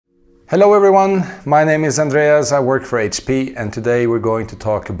Hello everyone, my name is Andreas, I work for HP, and today we're going to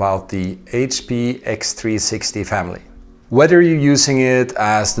talk about the HP x360 family. Whether you're using it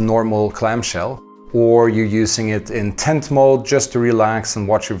as the normal clamshell, or you're using it in tent mode just to relax and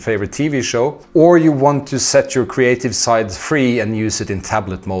watch your favorite TV show, or you want to set your creative side free and use it in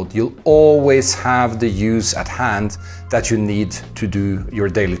tablet mode, you'll always have the use at hand that you need to do your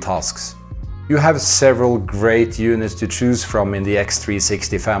daily tasks. You have several great units to choose from in the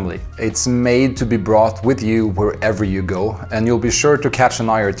x360 family. It's made to be brought with you wherever you go, and you'll be sure to catch an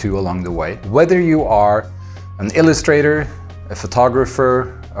eye or two along the way. Whether you are an illustrator, a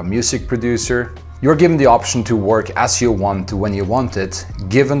photographer, a music producer, you're given the option to work as you want to when you want it,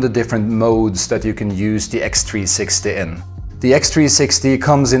 given the different modes that you can use the x360 in. The x360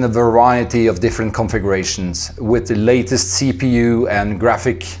 comes in a variety of different configurations with the latest CPU and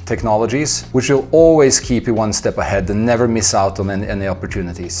graphic technologies, which will always keep you one step ahead and never miss out on any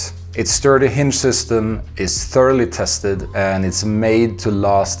opportunities. Its sturdy hinge system is thoroughly tested and it's made to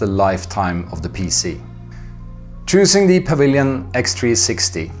last the lifetime of the PC. Choosing the Pavilion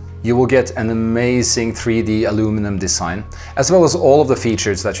x360, you will get an amazing 3D aluminum design, as well as all of the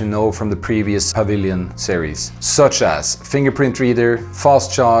features that you know from the previous Pavilion series, such as fingerprint reader,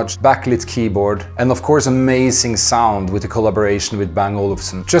 fast charge, backlit keyboard, and of course amazing sound with the collaboration with Bang &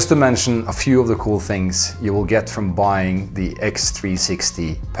 Olufsen. Just to mention a few of the cool things you will get from buying the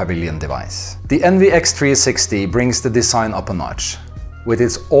x360 Pavilion device. The Envy x360 brings the design up a notch with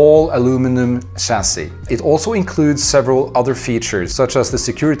its all-aluminum chassis. It also includes several other features, such as the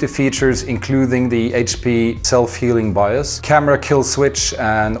security features including the HP self-healing BIOS, camera kill switch,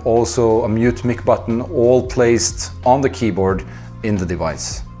 and also a mute mic button, all placed on the keyboard in the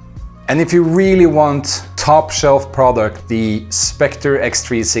device. And if you really want top-shelf product, the Spectre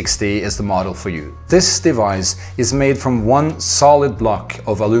x360 is the model for you. This device is made from one solid block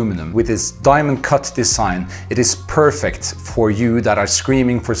of aluminum. With its diamond cut design, it is perfect for you that are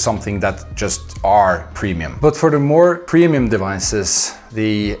screaming for something that just are premium. But for the more premium devices,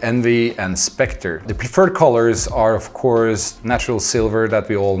 the Envy and Spectre, the preferred colors are of course natural silver that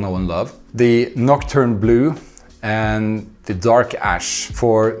we all know and love, the nocturne blue, and the dark ash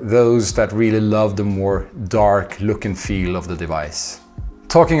for those that really love the more dark look and feel of the device.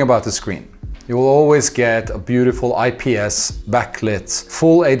 Talking about the screen, you will always get a beautiful IPS backlit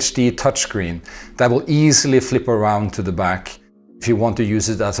full HD touchscreen that will easily flip around to the back if you want to use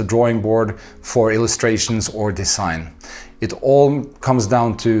it as a drawing board for illustrations or design. It all comes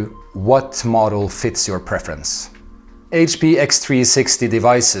down to what model fits your preference. HP x360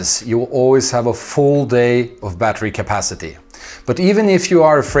 devices, you will always have a full day of battery capacity. But even if you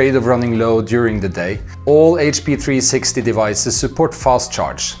are afraid of running low during the day, all HP 360 devices support fast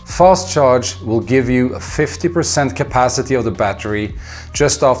charge. Fast charge will give you a 50% capacity of the battery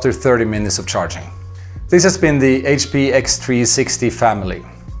just after 30 minutes of charging. This has been the HP x360 family,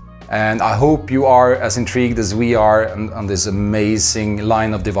 and I hope you are as intrigued as we are on this amazing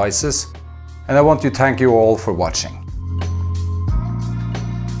line of devices. And I want to thank you all for watching.